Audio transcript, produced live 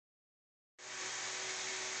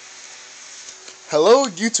Hello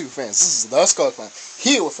YouTube fans, this is the Skull Clan,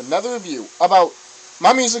 here with another review about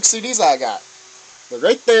my music CDs I got. They're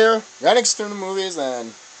right there, right next to the movies, and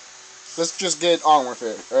let's just get on with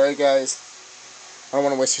it. Alright guys, I don't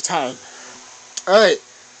want to waste your time. Alright,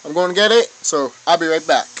 I'm going to get it, so I'll be right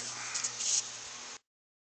back.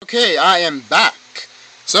 Okay, I am back.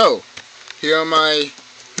 So, here are my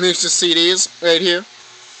music CDs right here.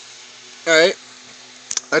 Alright,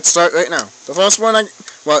 let's start right now. The first one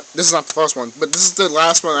well, this is not the first one, but this is the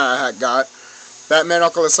last one I had got. Batman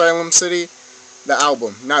Arkham Asylum City, the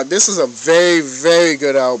album. Now, this is a very, very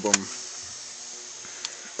good album.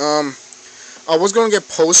 I was going to get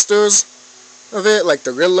posters of it, like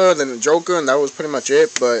the Riddler, then the Joker, and that was pretty much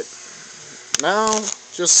it, but now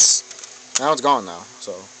it's gone now,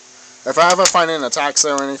 so if I ever find it in a taxi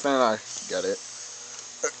or anything, I get it.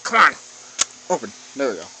 Come on! Open.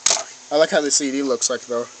 There we go. I like how the CD looks like,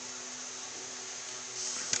 though.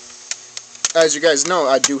 As you guys know,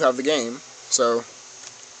 I do have the game, so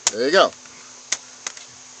there you go.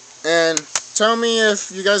 And tell me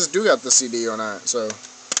if you guys do got the CD or not. So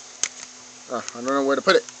I don't know where to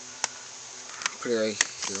put it. Put it right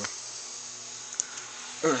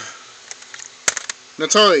here.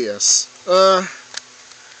 Notorious.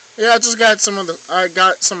 Yeah, I just got some of the. I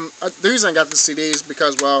got some. The reason I got the CDs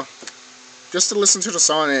because, well, just to listen to the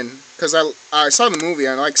song and because I saw the movie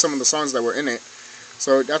and I like some of the songs that were in it,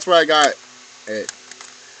 so that's why I got it.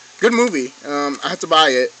 Good movie. I had to buy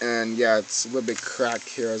it, and yeah, it's a little bit cracked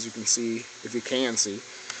here, as you can see, if you can see.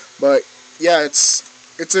 But yeah,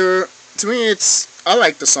 to me, I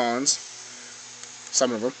like the songs,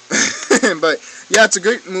 some of them. But yeah, it's a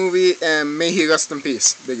great movie, and may he rest in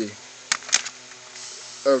peace, Biggie.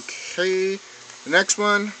 Okay, the next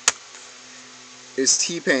one is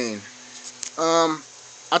T-Pain.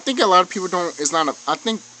 I think a lot of people I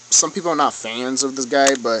think some people are not fans of this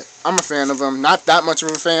guy, but I'm a fan of him. Not that much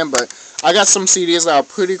of a fan, but I got some CDs that are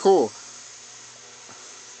pretty cool.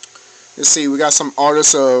 Let's see, we got some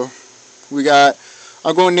artists. I'm going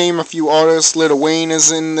to name a few artists. Lil Wayne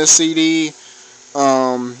is in the CD.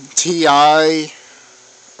 T.I.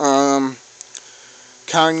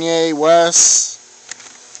 Kanye West.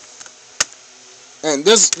 And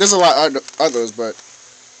there's a lot of others, but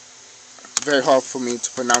it's very hard for me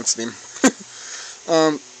to pronounce them.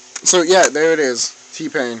 So yeah, there it is.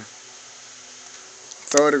 T-Pain.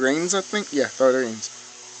 Throw the Reigns, I think? Yeah, Throw the Reigns.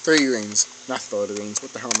 3 Reigns. Not Throw the Reigns.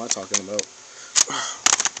 What the hell am I talking about?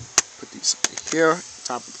 Put these right here.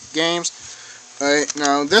 Top of the games. Alright,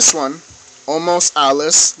 now this one. Almost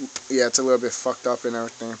Alice. Yeah, it's a little bit fucked up and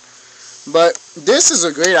everything. But this is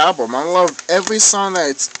a great album. I love every song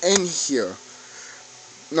that's in here.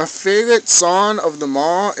 My favorite song of them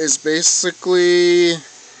all is basically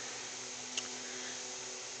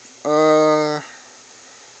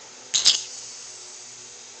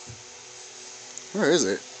where is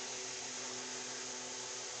it?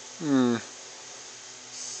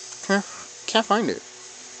 Can't find it.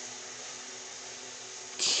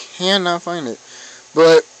 Cannot find it.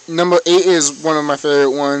 But number 8 is one of my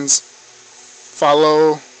favorite ones.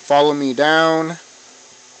 Follow Me Down.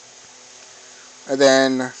 And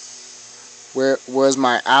then Where's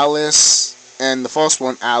My Alice? And the first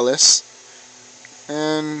one, Alice.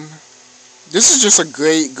 And this is just a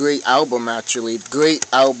great album, actually. Great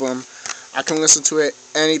album. I can listen to it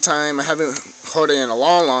anytime. I haven't heard it in a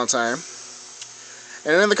long time.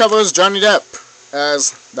 And then the cover is Johnny Depp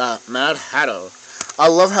as the Mad Hatter. I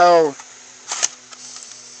love how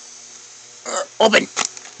open.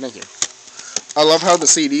 Thank you. I love how the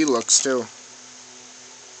CD looks too.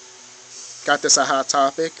 Got this at Hot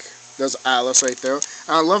Topic. There's Alice right there. And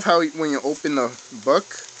I love how when you open the book,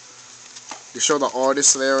 you show the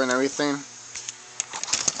artist there and everything.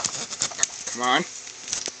 Come on.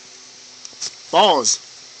 Balls.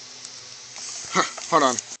 Hold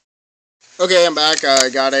on. Okay, I'm back. I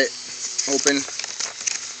got it open.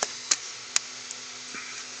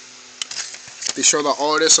 They show the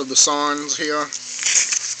artists of the songs here.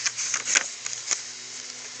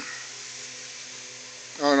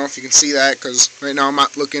 I don't know if you can see that because right now I'm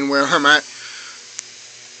not looking where I'm at.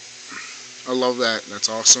 I love that. That's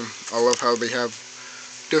awesome. I love how they have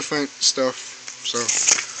different stuff. So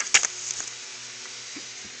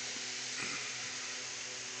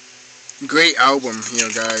great album here,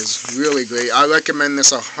 guys. Really great. I recommend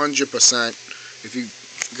this 100% if you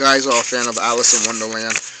guys are a fan of Alice in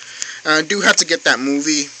Wonderland. And I do have to get that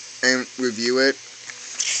movie and review it.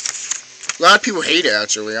 A lot of people hate it,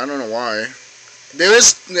 actually. I don't know why.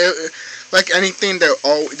 Like anything,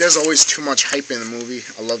 there's always too much hype in the movie.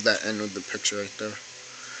 I love that end of the picture right there.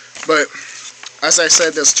 But as I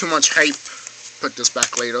said, there's too much hype. Put this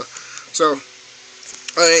back later. So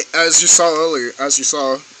Alright, as you saw earlier, if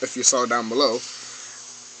you saw down below,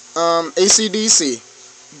 AC/DC,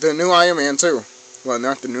 the new Iron Man 2. Well,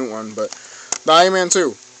 not the new one, but the Iron Man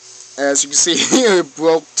 2. As you can see, it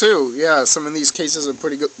broke too. Yeah, some of these cases are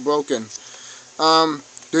pretty good broken.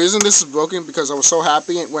 The reason this is broken because I was so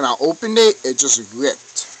happy when I opened it, it just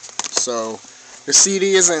ripped. So, the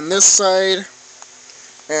CD is in this side,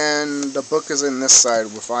 and the book is in this side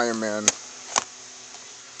with Iron Man.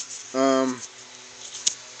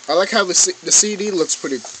 I like how the CD looks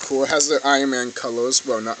pretty cool. It has the Iron Man colors.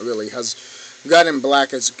 Well, not really. It has red and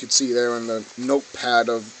black, as you can see there on the notepad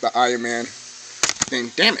of the Iron Man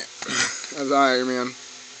thing. Damn it. That's the Iron Man.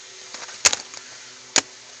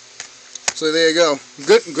 So there you go.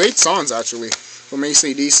 Great songs, actually, from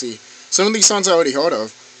AC/DC. Some of these songs I already heard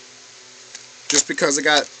of. Just because I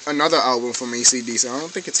got another album from AC/DC. I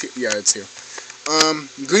don't think it's here. Yeah, it's here.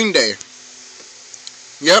 Green Day.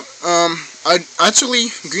 Yep,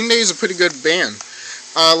 actually, Green Day is a pretty good band.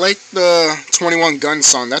 I like the 21 Gun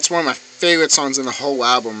song. That's one of my favorite songs in the whole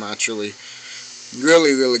album, actually.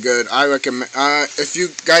 Really, really good. I recommend, if you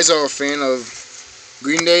guys are a fan of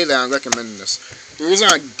Green Day, then I recommend this. The reason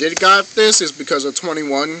I did got this is because of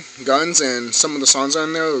 21 Guns, and some of the songs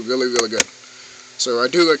on there are really, really good. So I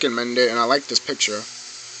do recommend it, and I like this picture.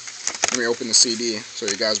 Let me open the CD, so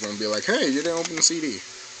you guys won't be like, hey, you didn't open the CD.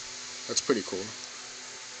 That's pretty cool.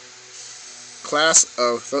 Class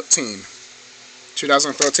of 13.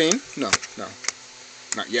 2013? No,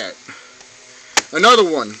 not yet. Another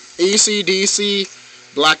one. AC/DC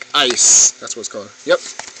Black Ice. That's what it's called. Yep.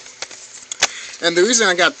 And the reason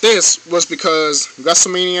I got this was because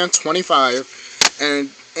WrestleMania 25,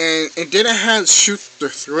 and it didn't have Shoot the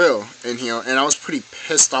Thrill in here, and I was pretty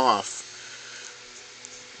pissed off.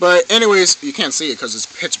 But anyways, you can't see it because it's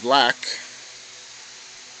pitch black.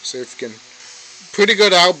 See if you can. Pretty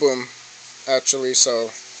good album, actually,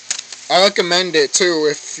 so I recommend it too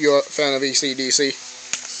if you're a fan of AC/DC.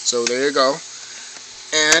 So there you go.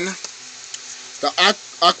 And the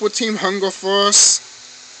Aqua Teen Hunger Force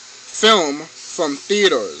film from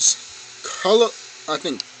theaters. Color, I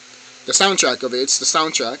think the soundtrack of it. It's the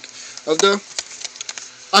soundtrack of the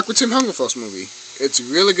Aqua Teen Hunger Force movie. It's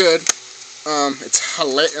really good. It's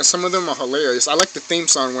hilarious. Some of them are hilarious. I like the theme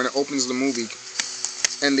song when it opens the movie,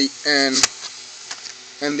 and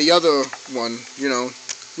the other one, you know,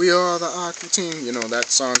 we are the Aqua Teen. You know that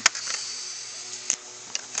song.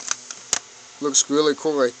 Looks really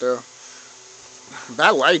cool right there.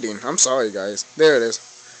 Bad lighting. I'm sorry, guys. There it is.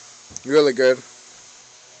 Really good.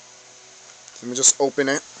 Let me just open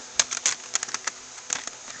it.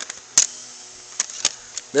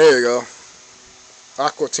 There you go.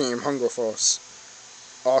 Aqua Teen Hunger Force.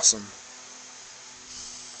 Awesome.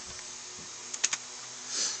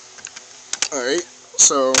 Alright,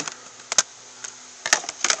 so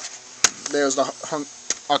there's the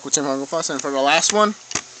Aqua Teen Hunger Force, and for the last one,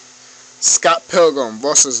 Scott Pilgrim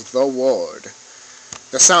vs. The World.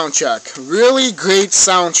 The soundtrack. Really great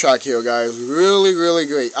soundtrack here, guys. Really, really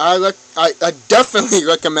great. I definitely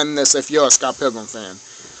recommend this if you're a Scott Pilgrim fan.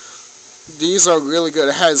 These are really good.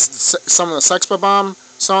 It has some of the Sex Bomb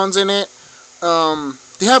songs in it.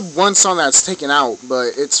 They have one song that's taken out,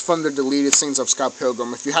 but it's from the deleted scenes of Scott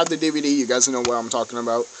Pilgrim. If you have the DVD, you guys know what I'm talking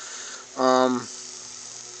about.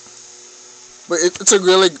 But it's a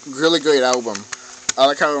really, really great album. I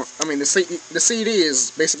like how, I mean, the CD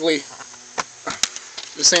is basically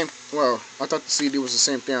the same. Well, I thought the CD was the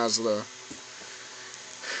same thing as the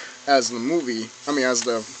movie. I mean, as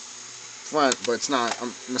the front, but it's not.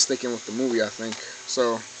 I'm mistaken with the movie, I think.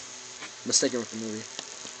 So, mistaken with the movie.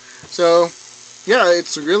 So, yeah,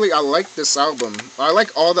 it's really, I like this album. I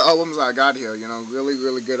like all the albums I got here, you know, really,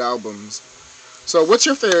 really good albums. So, what's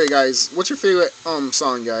your favorite, guys? What's your favorite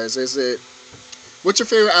song, guys? What's your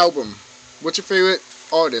favorite album? What's your favorite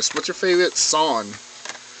artist? What's your favorite song?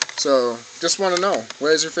 So, just want to know,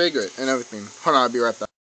 where's your favorite and everything. Hold on, I'll be right back.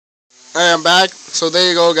 I am back. So, there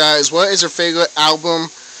you go, guys. What is your favorite album?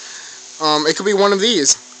 It could be one of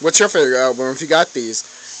these. What's your favorite album if you got these?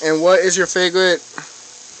 And what is your favorite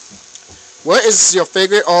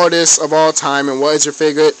artist of all time, and what is your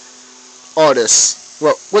favorite artist?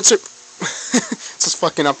 Well, what's your it's just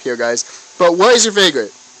fucking up here, guys. But what is your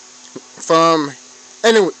favorite from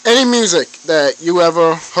any music that you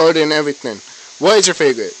ever heard and everything? What is your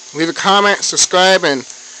favorite? Leave a comment, subscribe, and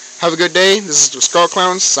have a good day. This is the Skull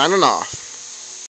Clown signing off.